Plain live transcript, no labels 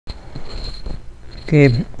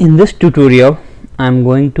Okay, in this tutorial I am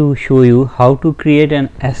going to show you how to create an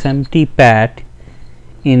SMT pad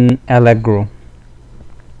in Allegro.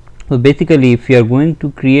 So basically, if you are going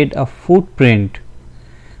to create a footprint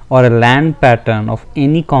or a land pattern of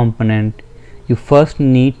any component, you first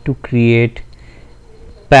need to create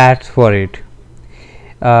pads for it.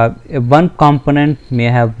 One component may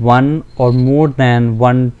have one or more than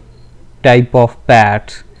one type of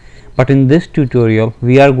pads, but in this tutorial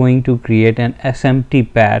we are going to create an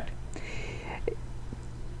SMT pad.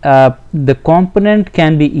 The component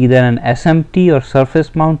can be either an SMT or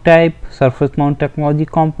surface mount type, surface mount technology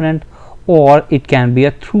component, or it can be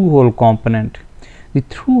a through hole component. The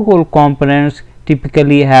through hole components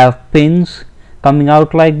typically have pins coming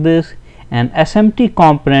out like this, and SMT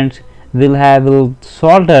components will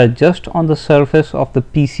solder just on the surface of the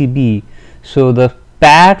PCB. So the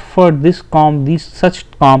pad for these such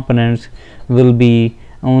components will be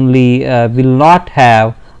will not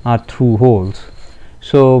have through holes.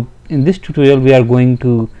 So in this tutorial we are going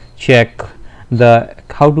to check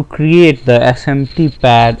how to create the SMT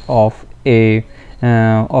pad of a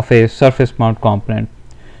surface mount component.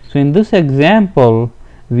 So in this example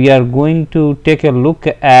we are going to take a look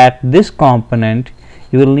at this component.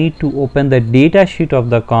 You will need to open the data sheet of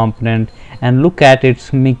the component and look at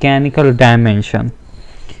its mechanical dimension.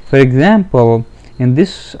 For example, in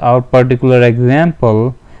this our particular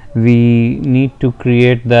example, we need to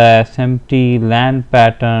create the SMT land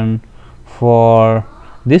pattern for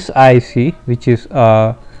this IC, which is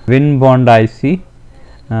a WinBond IC.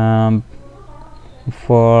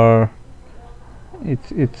 For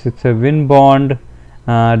it's a WinBond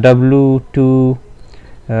W2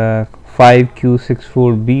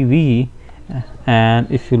 5Q64BV,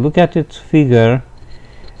 and if you look at its figure,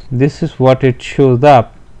 this is what it shows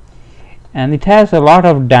up, and it has a lot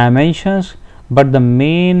of dimensions, but the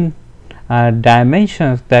main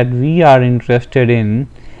dimensions that we are interested in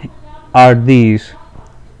are these: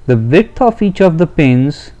 the width of each of the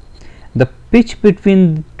pins, the pitch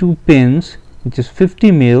between the two pins, which is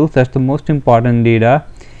 50 mils, that's the most important data,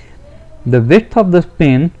 the width of the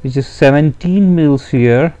pin, which is 17 mils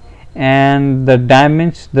here, and the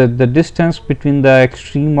dimensions, the distance between the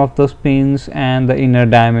extreme of those pins and the inner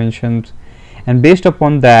dimensions. And based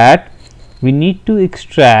upon that, we need to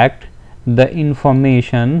extract the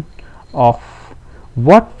information of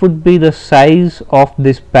what would be the size of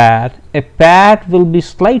this pad. A pad will be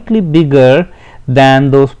slightly bigger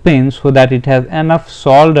than those pins, so that it has enough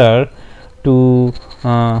solder to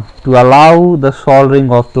allow the soldering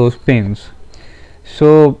of those pins.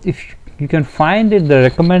 So if you can find the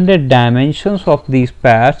recommended dimensions of these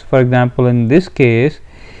pads, for example in this case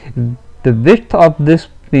the width of this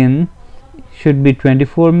pin should be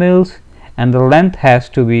 24 mils and the length has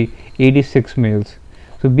to be 86 mils.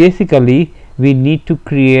 So basically we need to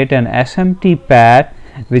create an SMT pad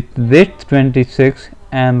with width 26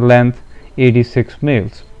 and length 86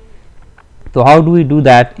 mils. So how do we do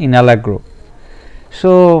that in Allegro?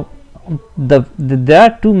 So there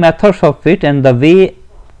are two methods of it, and the way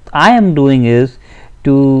I am doing is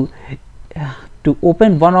to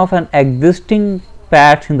open one of an existing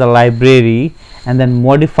pads in the library and then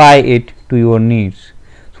modify it to your needs.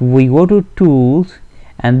 So we go to tools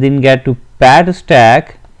and then get to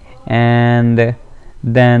padstack, and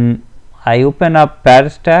then I open up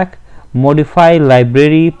padstack, modify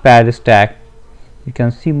library padstack. You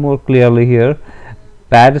can see more clearly here.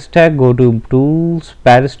 Padstack, go to tools,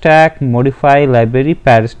 padstack, modify library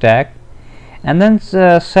padstack, and then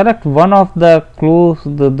select one of the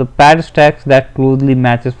padstacks that closely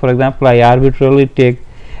matches. For example, I arbitrarily take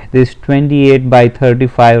this 28 by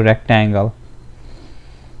 35 rectangle.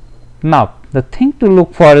 Now the thing to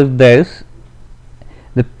look for is this: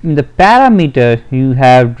 in the parameter you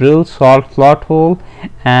have drill, salt, slot hole,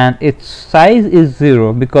 and its size is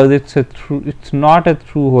 0 because it's not a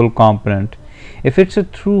through hole component. If it's a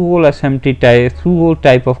through hole SMT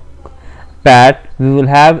type of pad, we will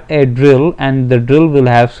have a drill and the drill will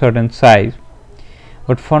have certain size.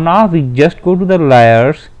 But for now we just go to the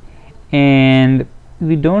layers, and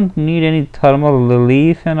we don't need any thermal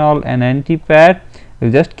relief and all. An anti-pad,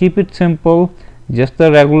 we'll just keep it simple, just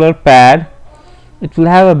the regular pad. It will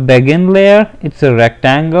have a begin layer, it's a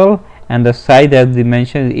rectangle, and the size, as we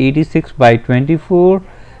mentioned, is 86 by 24,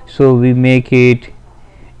 so we make it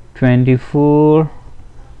 24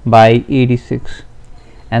 by 86.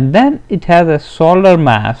 And then it has a solder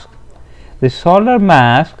mask. The solder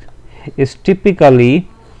mask is typically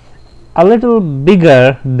a little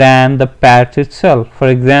bigger than the pads itself. For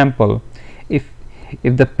example, if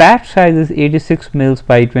the pad size is 86 mils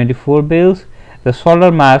by 24 mils, the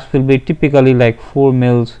solder mask will be typically like 4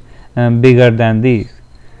 mils bigger than these.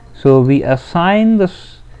 So we assign the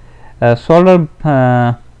solder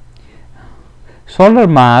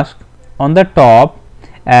mask on the top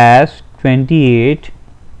as 28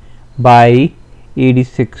 by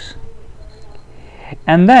 86,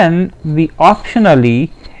 and then we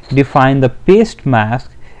optionally define the paste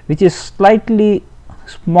mask, which is slightly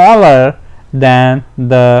smaller than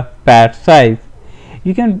the pad size.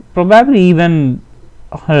 You can probably even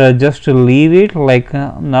just leave it like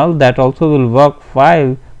null, that also will work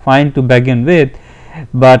fine to begin with,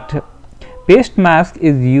 but paste mask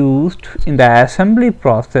is used in the assembly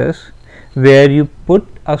process where you put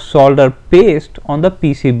a solder paste on the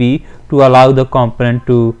PCB to allow the component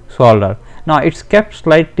to solder. Now it's kept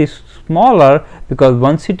slightly smaller because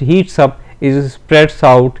once it heats up, it spreads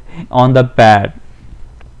out on the pad.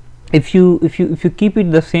 If you keep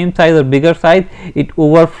it the same size or bigger size, it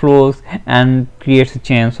overflows and creates a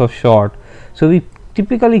chance of short. So we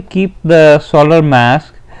typically keep the solder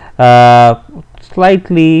mask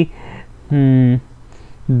slightly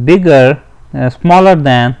bigger, smaller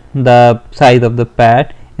than the size of the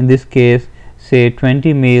pad, in this case say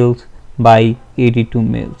 20 mils by 82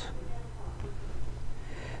 mils.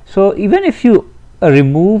 So even if you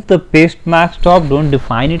remove the paste mask top, don't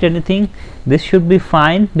define it anything, this should be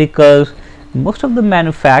fine, because most of the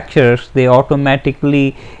manufacturers, they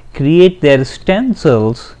automatically create their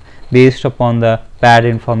stencils based upon the pad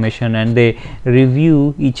information, and they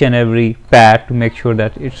review each and every pad to make sure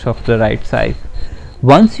that it's of the right size.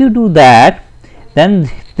 Once you do that, then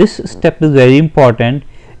this step is very important.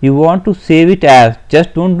 You want to save it as,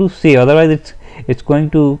 just don't do save, otherwise it's going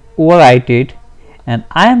to overwrite it, and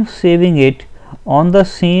I am saving it on the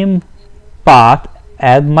same path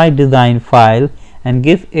as my design file and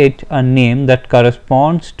give it a name that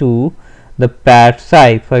corresponds to the pad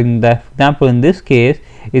size. For example, in this case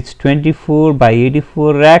it's 24 by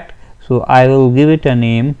 84 rect, so I will give it a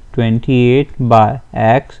name 28 by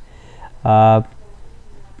x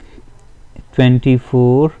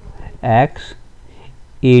 24 x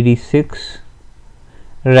 86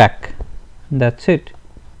 rec. That's it.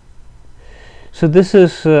 So this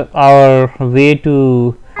is our way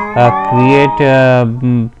to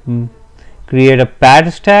create a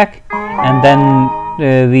pad stack, and then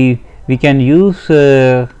we can use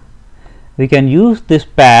this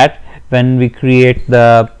pad when we create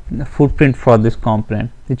the footprint for this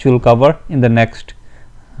component, which we will cover in the next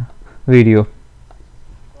video.